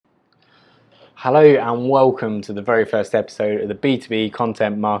Hello and welcome to the very first episode of the B2B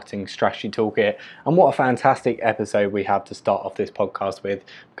Content Marketing Strategy Toolkit. And what a fantastic episode we have to start off this podcast with,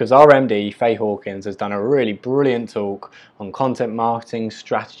 because our MD, Faye Hawkins, has done a really brilliant talk on content marketing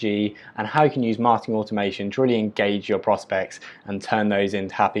strategy and how you can use marketing automation to really engage your prospects and turn those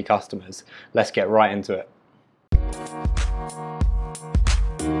into happy customers. Let's get right into it.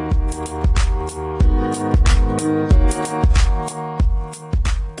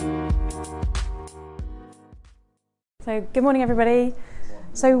 So good morning, everybody.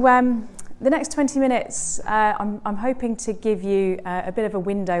 So the next 20 minutes, I'm hoping to give you a bit of a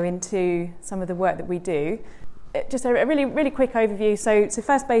window into some of the work that we do. Just a really quick overview. So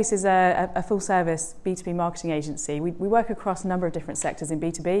First Base is a full-service B2B marketing agency. We work across a number of different sectors in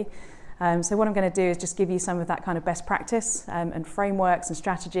B2B. So what I'm going to do is just give you some of that kind of best practice and frameworks and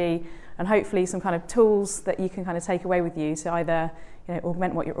strategy, and hopefully some kind of tools that you can kind of take away with you to either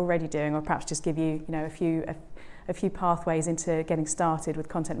augment what you're already doing, or perhaps just give you a few pathways into getting started with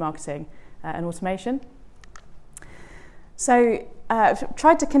content marketing and automation. So I've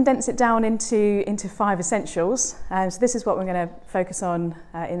tried to condense it down into 5 essentials. So this is what we're going to focus on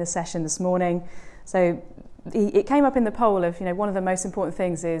in the session this morning. So it came up in the poll of one of the most important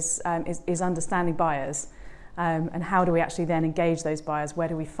things is understanding buyers, and how do we actually then engage those buyers? Where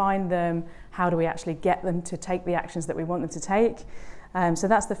do we find them? How do we actually get them to take the actions that we want them to take? So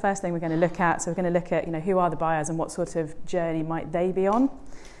that's the first thing we're going to look at. So we're going to look at who are the buyers and what sort of journey might they be on.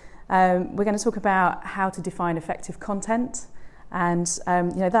 We're going to talk about how to define effective content, and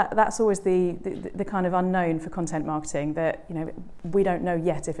that's always the kind of unknown for content marketing, that we don't know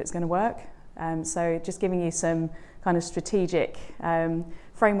yet if it's going to work. So just giving you some kind of strategic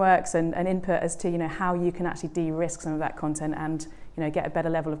frameworks and input as to how you can actually de-risk some of that content and get a better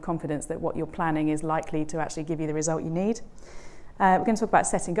level of confidence that what you're planning is likely to actually give you the result you need. We're going to talk about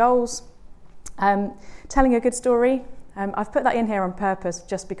setting goals, telling a good story. I've put that in here on purpose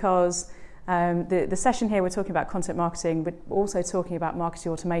just because the session here we're talking about content marketing, but also talking about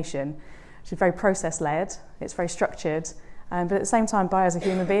marketing automation, which is very process-led, it's very structured, but at the same time buyers are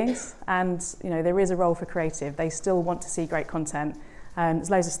human beings, and there is a role for creative. They still want to see great content.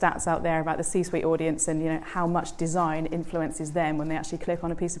 There's loads of stats out there about the C-suite audience and how much design influences them when they actually click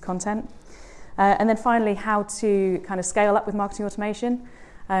on a piece of content. And then finally, how to kind of scale up with marketing automation.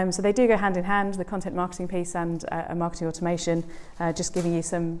 So they do go hand in hand, the content marketing piece and marketing automation, just giving you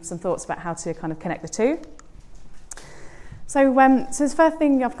some thoughts about how to kind of connect the two. So the first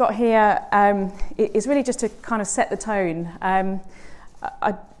thing I've got here is really just to kind of set the tone.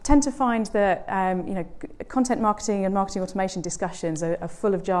 I tend to find that content marketing and marketing automation discussions are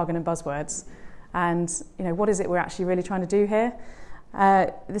full of jargon and buzzwords. And what is it we're actually really trying to do here?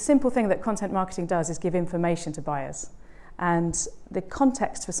 The simple thing that content marketing does is give information to buyers. And the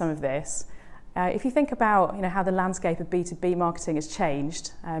context for some of this, if you think about how the landscape of B2B marketing has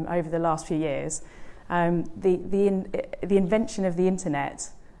changed over the last few years, the invention of the internet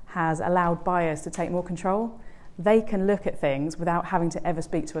has allowed buyers to take more control. They can look at things without having to ever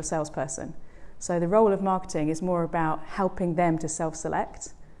speak to a salesperson. So the role of marketing is more about helping them to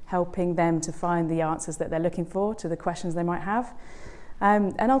self-select, helping them to find the answers that they're looking for to the questions they might have.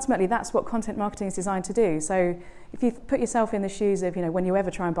 And ultimately, that's what content marketing is designed to do. So if you put yourself in the shoes of, when you ever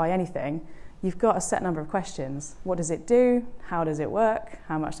try and buy anything, you've got a set number of questions. What does it do? How does it work?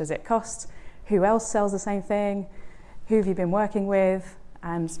 How much does it cost? Who else sells the same thing? Who have you been working with?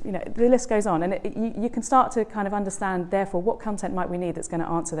 And the list goes on. And you can start to kind of understand, therefore, what content might we need that's going to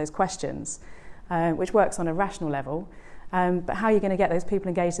answer those questions, which works on a rational level. But how you're going to get those people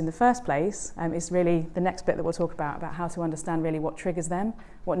engaged in the first place is really the next bit that we'll talk about how to understand really what triggers them,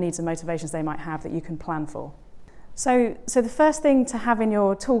 what needs and motivations they might have that you can plan for. So the first thing to have in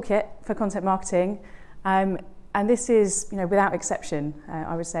your toolkit for content marketing, and this is without exception,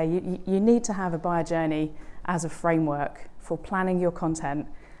 I would say you need to have a buyer journey as a framework for planning your content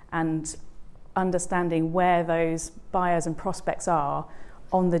and understanding where those buyers and prospects are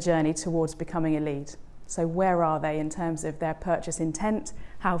on the journey towards becoming a lead. So where are they in terms of their purchase intent?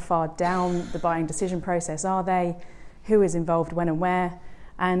 How far down the buying decision process are they? Who is involved when and where?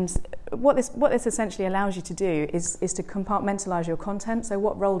 And what this essentially allows you to do is to compartmentalise your content. So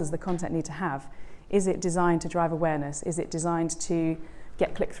what role does the content need to have? Is it designed to drive awareness? Is it designed to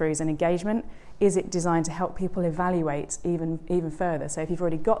get click-throughs and engagement? Is it designed to help people evaluate even further? So if you've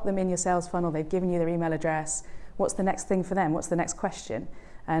already got them in your sales funnel, they've given you their email address, what's the next thing for them? What's the next question?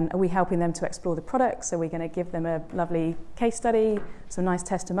 And are we helping them to explore the products? Are we going to give them a lovely case study, some nice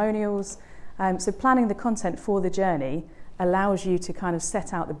testimonials? So planning the content for the journey allows you to kind of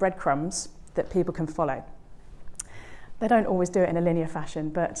set out the breadcrumbs that people can follow. They don't always do it in a linear fashion,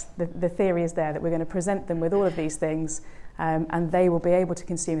 but the theory is there that we're going to present them with all of these things, and they will be able to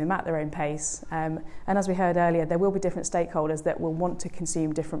consume them at their own pace. And as we heard earlier, there will be different stakeholders that will want to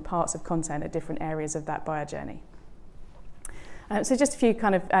consume different parts of content at different areas of that buyer journey. So just a few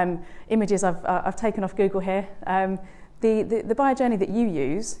kind of images I've taken off Google here. The buyer journey that you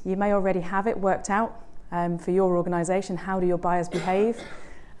use, you may already have it worked out for your organisation. How do your buyers behave?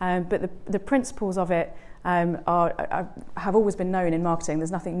 But the principles of it have always been known in marketing.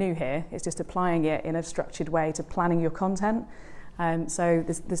 There's nothing new here. It's just applying it in a structured way to planning your content. So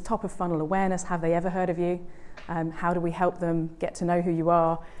there's top of funnel awareness. Have they ever heard of you? How do we help them get to know who you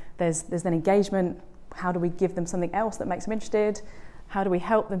are? There's then engagement. How do we give them something else that makes them interested? How do we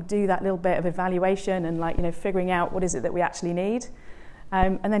help them do that little bit of evaluation and figuring out what is it that we actually need?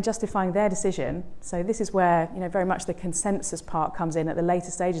 And then justifying their decision. So this is where very much the consensus part comes in at the later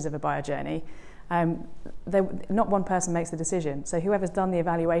stages of a buyer journey. Not one person makes the decision. So whoever's done the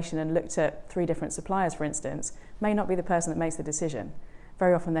evaluation and looked at 3 different suppliers, for instance, may not be the person that makes the decision.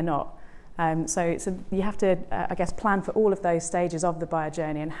 Very often they're not. So you have to, plan for all of those stages of the buyer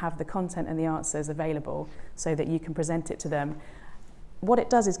journey and have the content and the answers available so that you can present it to them. What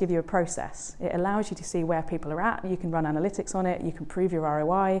it does is give you a process. It allows you to see where people are at. You can run analytics on it. You can prove your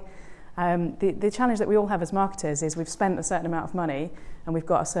ROI. The challenge that we all have as marketers is we've spent a certain amount of money and we've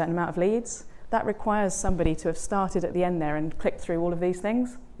got a certain amount of leads. That requires somebody to have started at the end there and clicked through all of these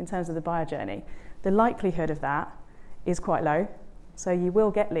things in terms of the buyer journey. The likelihood of that is quite low. So you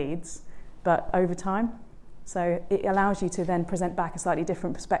will get leads, but over time. So it allows you to then present back a slightly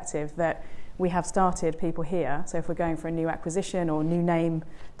different perspective that we have started people here. So if we're going for a new acquisition or new name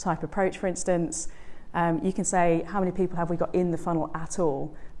type approach, for instance, you can say how many people have we got in the funnel at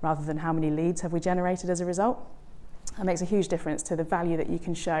all, rather than how many leads have we generated as a result. That makes a huge difference to the value that you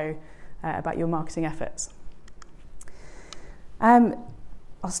can show about your marketing efforts. I'll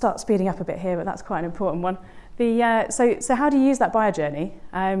start speeding up a bit here, but that's quite an important one. So how do you use that buyer journey?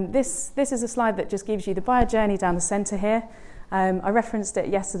 This is a slide that just gives you the buyer journey down the centre here. I referenced it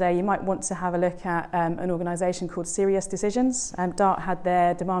yesterday. You might want to have a look at an organisation called Serious Decisions. Dart had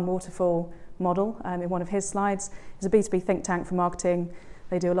their demand waterfall model in one of his slides. It's a B2B think tank for marketing.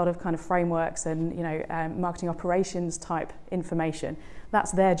 They do a lot of kind of frameworks and marketing operations type information.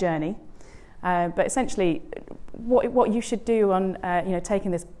 That's their journey. But essentially, what you should do on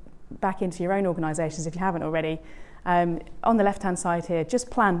taking this back into your own organisations, if you haven't already, on the left-hand side here,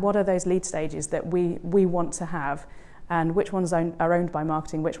 just plan what are those lead stages that we want to have, and which ones are owned by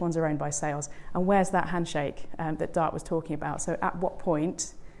marketing, which ones are owned by sales, and where's that handshake that Dart was talking about. So at what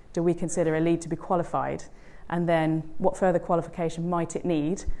point do we consider a lead to be qualified, and then what further qualification might it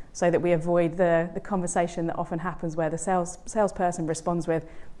need, so that we avoid the conversation that often happens where the salesperson responds with,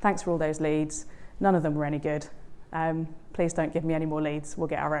 thanks for all those leads, none of them were any good, please don't give me any more leads, we'll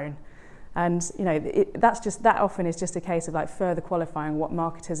get our own. And that often is just a case of further qualifying what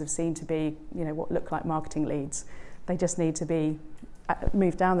marketers have seen to be what look like marketing leads. They just need to be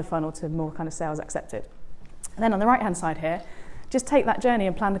moved down the funnel to more kind of sales accepted. And then on the right hand side here, just take that journey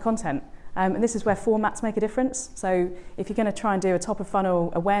and plan the content. And this is where formats make a difference. So if you're going to try and do a top of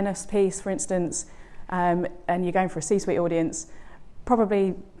funnel awareness piece, for instance, and you're going for a C-suite audience,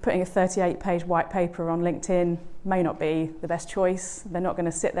 probably putting a 38-page white paper on LinkedIn may not be the best choice. They're not going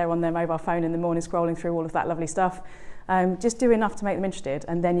to sit there on their mobile phone in the morning scrolling through all of that lovely stuff. Just do enough to make them interested,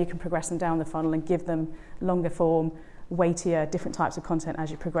 and then you can progress them down the funnel and give them longer form, weightier, different types of content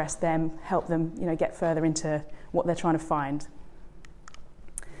as you progress them, help them get further into what they're trying to find.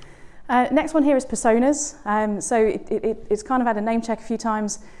 Next one here is personas. So it's kind of had a name check a few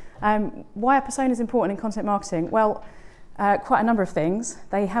times. Why are personas important in content marketing? Well, quite a number of things.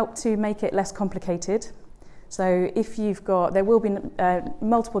 They help to make it less complicated. So if there will be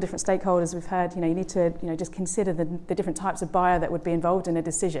multiple different stakeholders. We've heard, you need to, just consider the different types of buyer that would be involved in a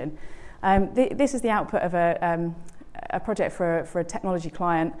decision. This is the output of a project for a technology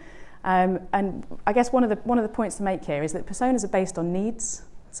client. And I guess one of the points to make here is that personas are based on needs.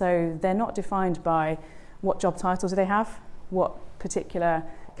 So they're not defined by what job titles do they have, what particular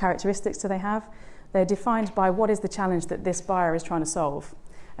characteristics do they have. They're defined by what is the challenge that this buyer is trying to solve.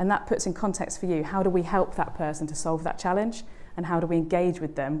 And that puts in context for you, how do we help that person to solve that challenge? And how do we engage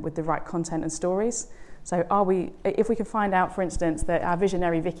with them with the right content and stories? So if we can find out, for instance, that our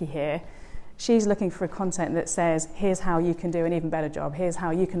visionary Vicky here, she's looking for a content that says, here's how you can do an even better job. Here's how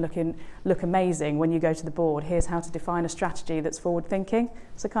you can look amazing when you go to the board. Here's how to define a strategy that's forward thinking.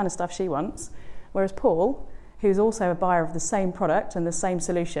 It's the kind of stuff she wants. Whereas Paul, who's also a buyer of the same product and the same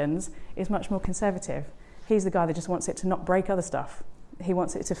solutions, is much more conservative. He's the guy that just wants it to not break other stuff. He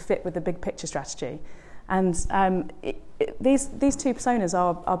wants it to fit with the big picture strategy. And these two personas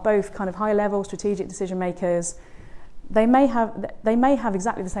are both kind of high-level strategic decision makers. They may have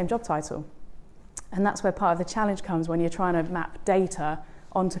exactly the same job title, and that's where part of the challenge comes when you're trying to map data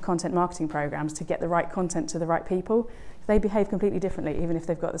onto content marketing programs to get the right content to the right people. They behave completely differently, even if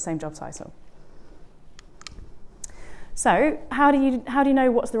they've got the same job title. So, how do you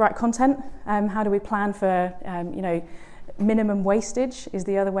know what's the right content? How do we plan for minimum wastage is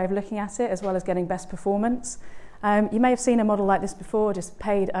the other way of looking at it, as well as getting best performance. You may have seen a model like this before, just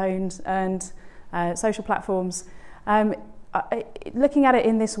paid, owned, earned, social platforms. Looking at it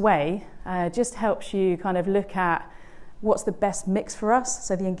in this way just helps you kind of look at what's the best mix for us.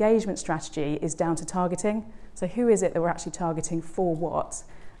 So the engagement strategy is down to targeting. So who is it that we're actually targeting for what?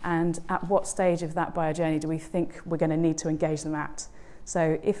 And at what stage of that buyer journey do we think we're going to need to engage them at?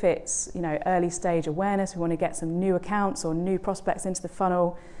 So if it's early stage awareness, we want to get some new accounts or new prospects into the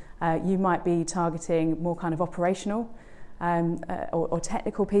funnel, you might be targeting more kind of operational or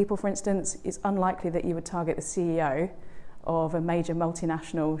technical people, for instance. It's unlikely that you would target the CEO of a major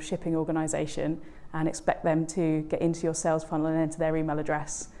multinational shipping organisation and expect them to get into your sales funnel and enter their email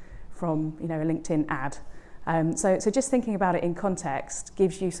address from a LinkedIn ad. So just thinking about it in context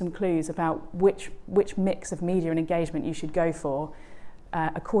gives you some clues about which mix of media and engagement you should go for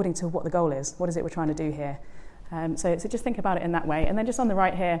according to what the goal is. What is it we're trying to do here? So just think about it in that way. And then just on the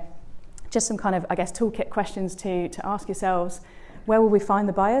right here, just some kind of, I guess, toolkit questions to ask yourselves. Where will we find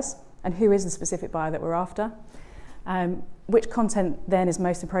the buyers? And who is the specific buyer that we're after? Which content then is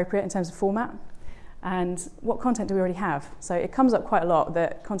most appropriate in terms of format? And what content do we already have? So it comes up quite a lot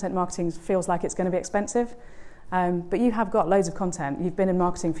that content marketing feels like it's going to be expensive. But you have got loads of content. You've been in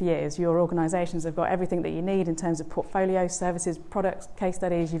marketing for years. Your organisations have got everything that you need in terms of portfolio, services, products, case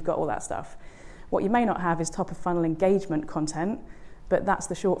studies. You've got all that stuff. What you may not have is top of funnel engagement content, but that's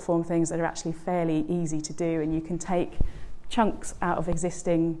the short form things that are actually fairly easy to do, and you can take chunks out of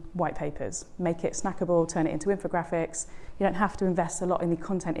existing white papers, make it snackable, turn it into infographics. You don't have to invest a lot in the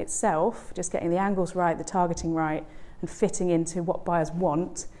content itself. Just getting the angles right, the targeting right, and fitting into what buyers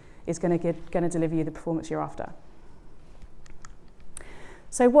want is going to deliver you the performance you're after.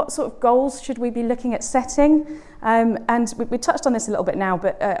 So what sort of goals should we be looking at setting? And we touched on this a little bit now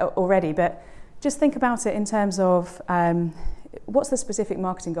already, but just think about it in terms of what's the specific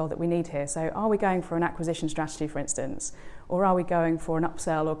marketing goal that we need here? So are we going for an acquisition strategy, for instance, or are we going for an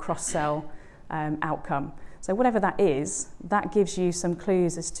upsell or cross-sell outcome? So whatever that is, that gives you some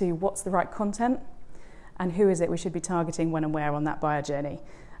clues as to what's the right content and who is it we should be targeting when and where on that buyer journey.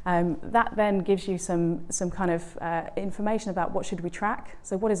 That then gives you some kind of information about what should we track.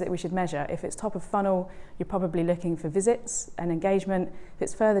 So what is it we should measure? If it's top of funnel, you're probably looking for visits and engagement. If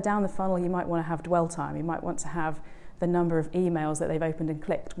it's further down the funnel, you might want to have dwell time. You might want to have the number of emails that they've opened and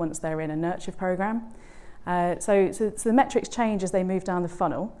clicked once they're in a nurture program. So the metrics change as they move down the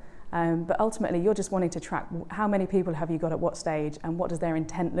funnel. But ultimately, you're just wanting to track how many people have you got at what stage and what does their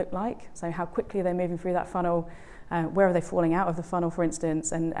intent look like. So how quickly are they moving through that funnel? Where are they falling out of the funnel, for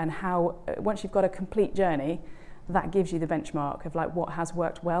instance, and how, once you've got a complete journey, that gives you the benchmark of like what has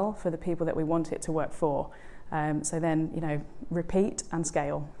worked well for the people that we want it to work for. So then, repeat and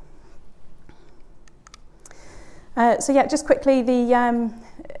scale. So yeah, just quickly,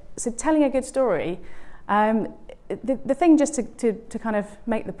 so telling a good story, the thing just to kind of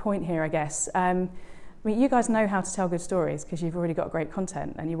make the point here, I guess, I mean, you guys know how to tell good stories because you've already got great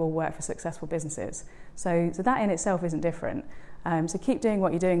content and you all work for successful businesses. So that in itself isn't different. So keep doing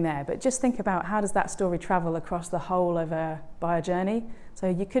what you're doing there, but just think about how does that story travel across the whole of a buyer journey. So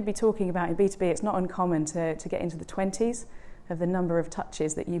you could be talking about in B2B, it's not uncommon to get into the 20s of the number of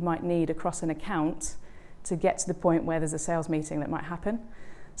touches that you might need across an account to get to the point where there's a sales meeting that might happen.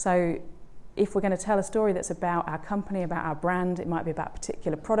 So if we're going to tell a story that's about our company, about our brand, it might be about a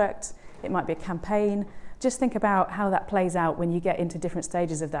particular product, it might be a campaign, just think about how that plays out when you get into different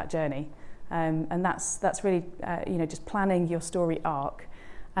stages of that journey. And that's really, just planning your story arc.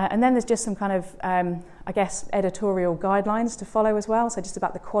 And then there's just some kind of, I guess, editorial guidelines to follow as well. So just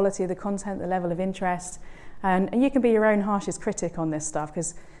about the quality of the content, the level of interest. And you can be your own harshest critic on this stuff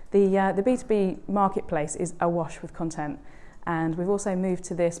because the B2B marketplace is awash with content. And we've also moved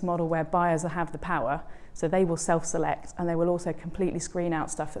to this model where buyers have the power, so they will self-select and they will also completely screen out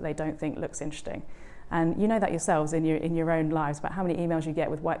stuff that they don't think looks interesting. And you know that yourselves in your own lives about how many emails you get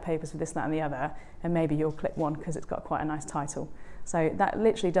with white papers for this, that and the other, and maybe you'll click one because it's got quite a nice title. So that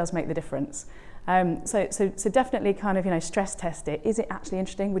literally does make the difference. So definitely kind of stress test it. Is it actually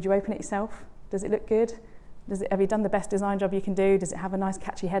interesting? Would you open it yourself? Does it look good? Have you done the best design job you can do? Does it have a nice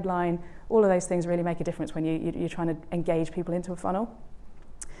catchy headline? All of those things really make a difference when you're trying to engage people into a funnel.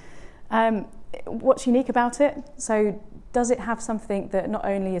 What's unique about it? So does it have something that not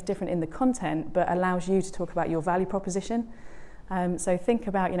only is different in the content, but allows you to talk about your value proposition? So think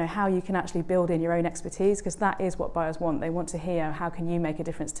about how you can actually build in your own expertise, because that is what buyers want. They want to hear how can you make a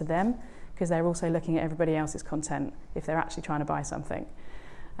difference to them, because they're also looking at everybody else's content if they're actually trying to buy something.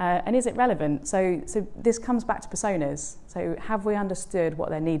 And is it relevant? So this comes back to personas. So have we understood what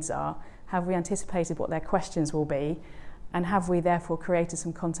their needs are? Have we anticipated what their questions will be? And have we therefore created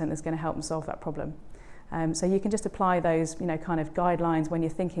some content that's going to help them solve that problem? So you can just apply those, kind of guidelines when you're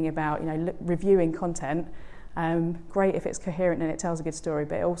thinking about, reviewing content. Great if it's coherent and it tells a good story,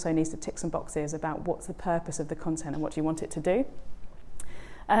 but it also needs to tick some boxes about what's the purpose of the content and what you want it to do.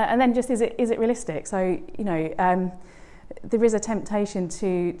 And then just is it realistic? So there is a temptation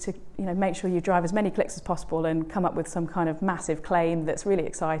to make sure you drive as many clicks as possible and come up with some kind of massive claim that's really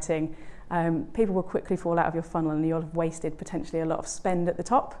exciting. People will quickly fall out of your funnel and you'll have wasted potentially a lot of spend at the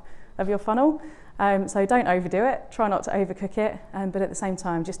top of your funnel. So don't overdo it, try not to overcook it, but at the same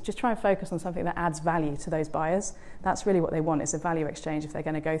time just try and focus on something that adds value to those buyers. That's really what they want, is a value exchange. If they're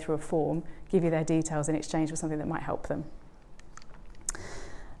going to go through a form, give you their details in exchange for something that might help them.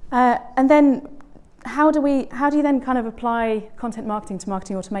 And then how do you then kind of apply content marketing to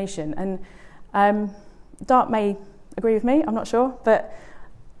marketing automation? And Dart may agree with me, I'm not sure, but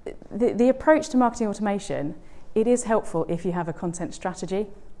the approach to marketing automation, it is helpful if you have a content strategy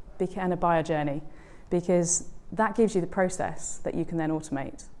and a buyer journey, because that gives you the process that you can then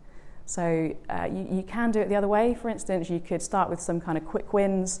automate. So you can do it the other way. For instance, you could start with some kind of quick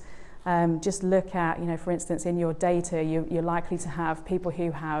wins. Just look at, for instance, in your data, you're likely to have people who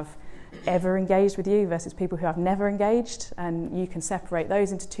have ever engaged with you versus people who have never engaged, and you can separate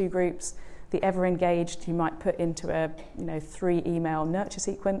those into two groups. The ever engaged you might put into a 3 email nurture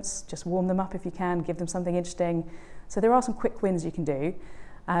sequence. Just warm them up if you can, give them something interesting. So there are some quick wins you can do.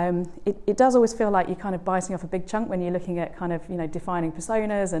 It does always feel like you're kind of biting off a big chunk when you're looking at kind of defining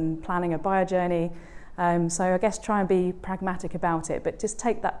personas and planning a buyer journey. So I guess try and be pragmatic about it, but just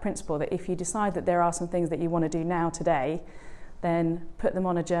take that principle that if you decide that there are some things that you want to do now today, then put them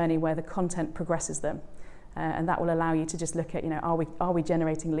on a journey where the content progresses them. And that will allow you to just look at, are we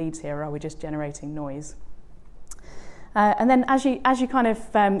generating leads here, or are we just generating noise? And then as you kind of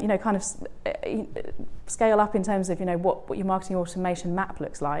scale up in terms of what your marketing automation map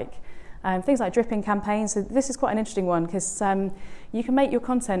looks like, things like dripping campaigns. So this is quite an interesting one, because you can make your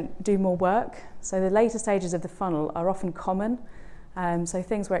content do more work. So the later stages of the funnel are often common. So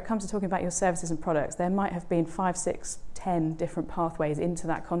things where it comes to talking about your services and products, there might have been 5, 6, 10 different pathways into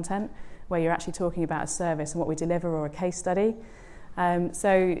that content where you're actually talking about a service and what we deliver, or a case study.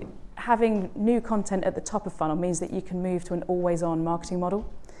 So having new content at the top of funnel means that you can move to an always-on marketing model.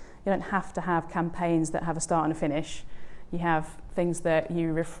 You don't have to have campaigns that have a start and a finish. You have things that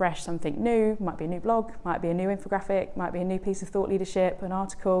you refresh something new, might be a new blog, might be a new infographic, might be a new piece of thought leadership, an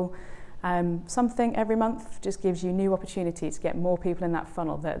article. Something every month just gives you new opportunity to get more people in that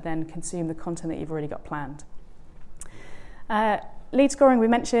funnel that then consume the content that you've already got planned. Lead scoring we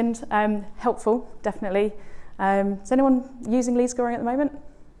mentioned, helpful, definitely. Is anyone using lead scoring at the moment?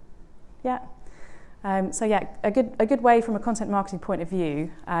 Yeah. So yeah, a good way from a content marketing point of view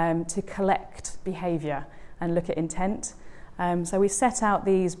to collect behaviour and look at intent. So we set out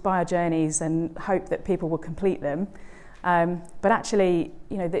these buyer journeys and hope that people will complete them. But actually,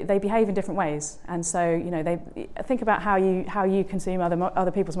 they behave in different ways, and so they think about how you consume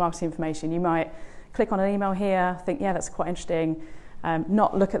other people's marketing information. You might click on an email here, think, yeah, that's quite interesting.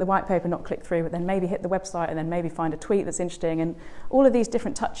 Not look at the white paper, not click through, but then maybe hit the website and then maybe find a tweet that's interesting. And all of these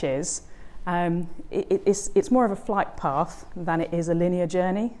different touches, it's more of a flight path than it is a linear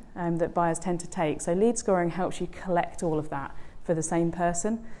journey that buyers tend to take. So lead scoring helps you collect all of that for the same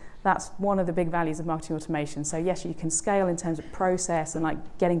person. That's one of the big values of marketing automation. So yes, you can scale in terms of process and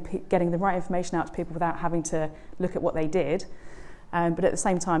like getting the right information out to people without having to look at what they did. But at the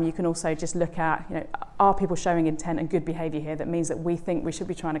same time, you can also just look at, are people showing intent and good behaviour here that means that we think we should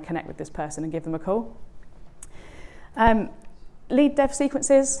be trying to connect with this person and give them a call. Lead dev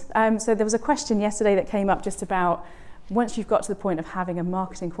sequences. So there was a question yesterday that came up just about, once you've got to the point of having a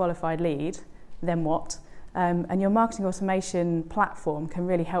marketing qualified lead, then what? And your marketing automation platform can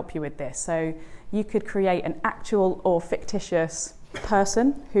really help you with this. So you could create an actual or fictitious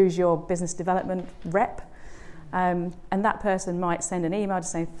person who's your business development rep. And that person might send an email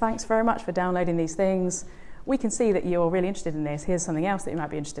just saying, thanks very much for downloading these things. We can see that you're really interested in this. Here's something else that you might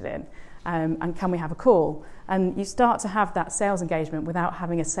be interested in. And can we have a call? And you start to have that sales engagement without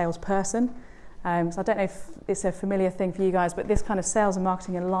having a salesperson. So I don't know if it's a familiar thing for you guys, but this kind of sales and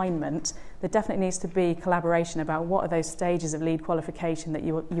marketing alignment, there definitely needs to be collaboration about what are those stages of lead qualification that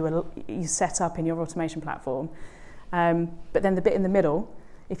you set up in your automation platform. But then the bit in the middle,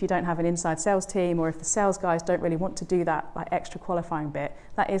 if you don't have an inside sales team, or if the sales guys don't really want to do that like extra qualifying bit,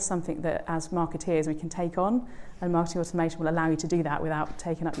 that is something that as marketeers we can take on, and marketing automation will allow you to do that without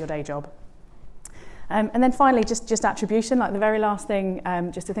taking up your day job. And then finally, just attribution, like the very last thing,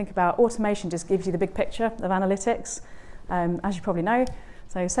 just to think about. Automation just gives you the big picture of analytics, as you probably know.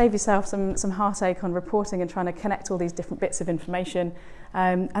 So save yourself some heartache on reporting and trying to connect all these different bits of information.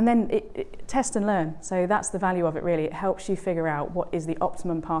 And then test and learn. So that's the value of it, really. It helps you figure out what is the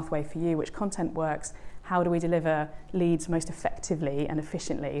optimum pathway for you, which content works, how do we deliver leads most effectively and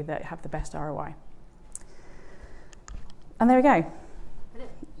efficiently that have the best ROI. And there we go.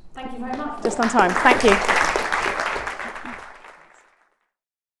 Thank you very much. Just on time. Thank you. A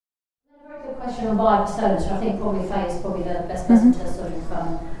very good question on buyer personas, so I think probably Faye is probably the best person to sort of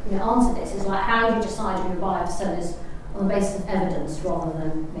answer this. Is like, how do you decide on your buyer personas on the basis of evidence rather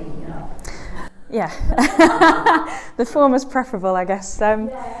than making it up? Yeah. The former is preferable, I guess. So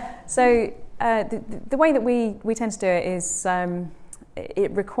the way that we tend to do it is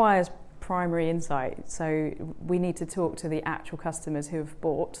it requires primary insight. So we need to talk to the actual customers who have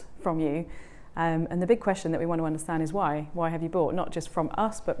bought from you. And the big question that we want to understand is why? Why have you bought? Not just from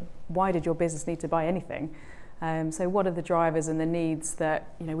us, but why did your business need to buy anything? So what are the drivers and the needs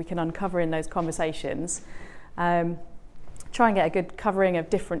that we can uncover in those conversations? Try and get a good covering of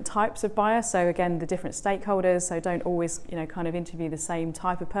different types of buyers. So again, the different stakeholders. So don't always kind of interview the same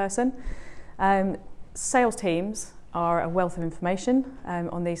type of person. Sales teams are a wealth of information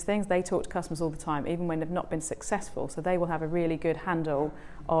on these things. They talk to customers all the time, even when they've not been successful. So they will have a really good handle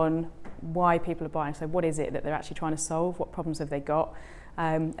on why people are buying. So what is it that they're actually trying to solve? What problems have they got?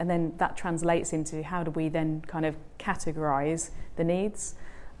 And then that translates into how do we then kind of categorise the needs.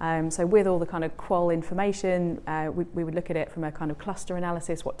 So with all the kind of qual information, we would look at it from a kind of cluster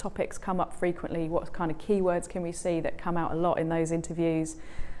analysis. What topics come up frequently? What kind of keywords can we see that come out a lot in those interviews?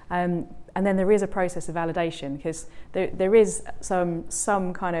 And then there is a process of validation, because there is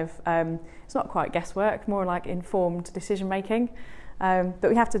some kind of, it's not quite guesswork, more like informed decision making. But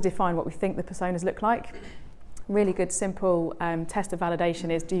we have to define what we think the personas look like. Really good, simple test of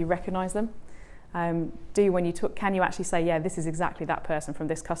validation is, do you recognise them? Can you actually say, yeah, this is exactly that person from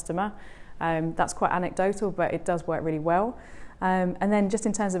this customer? That's quite anecdotal, but it does work really well. And then just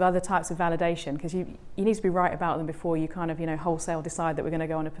in terms of other types of validation, because you need to be right about them before you kind of wholesale decide that we're going to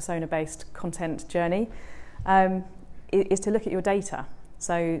go on a persona-based content journey, is to look at your data.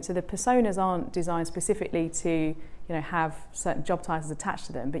 So the personas aren't designed specifically to have certain job titles attached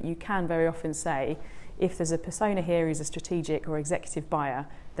to them, but you can very often say, if there's a persona here who's a strategic or executive buyer,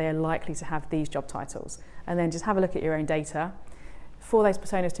 they are likely to have these job titles. And then just have a look at your own data. For those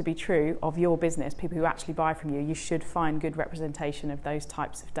personas to be true of your business, people who actually buy from you, you should find good representation of those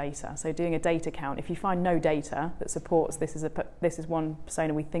types of data. So doing a data count, if you find no data that supports this is one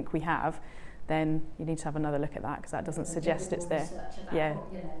persona we think we have, then you need to have another look at that, because that doesn't suggest it's there. Yeah. Because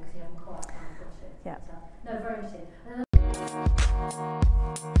you haven't quite got it. Yeah. No, very interesting.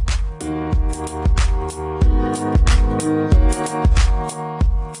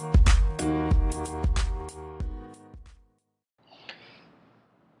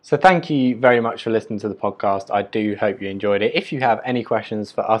 So thank you very much for listening to the podcast. I do hope you enjoyed it. If you have any questions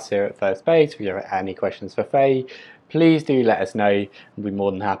for us here at First Base, if you have any questions for Faye, please do let us know. We'll be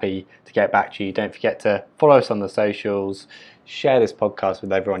more than happy to get back to you. Don't forget to follow us on the socials, share this podcast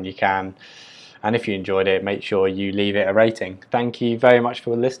with everyone you can, and if you enjoyed it, make sure you leave it a rating. Thank you very much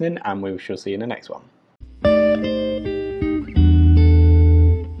for listening, and we shall see you in the next one.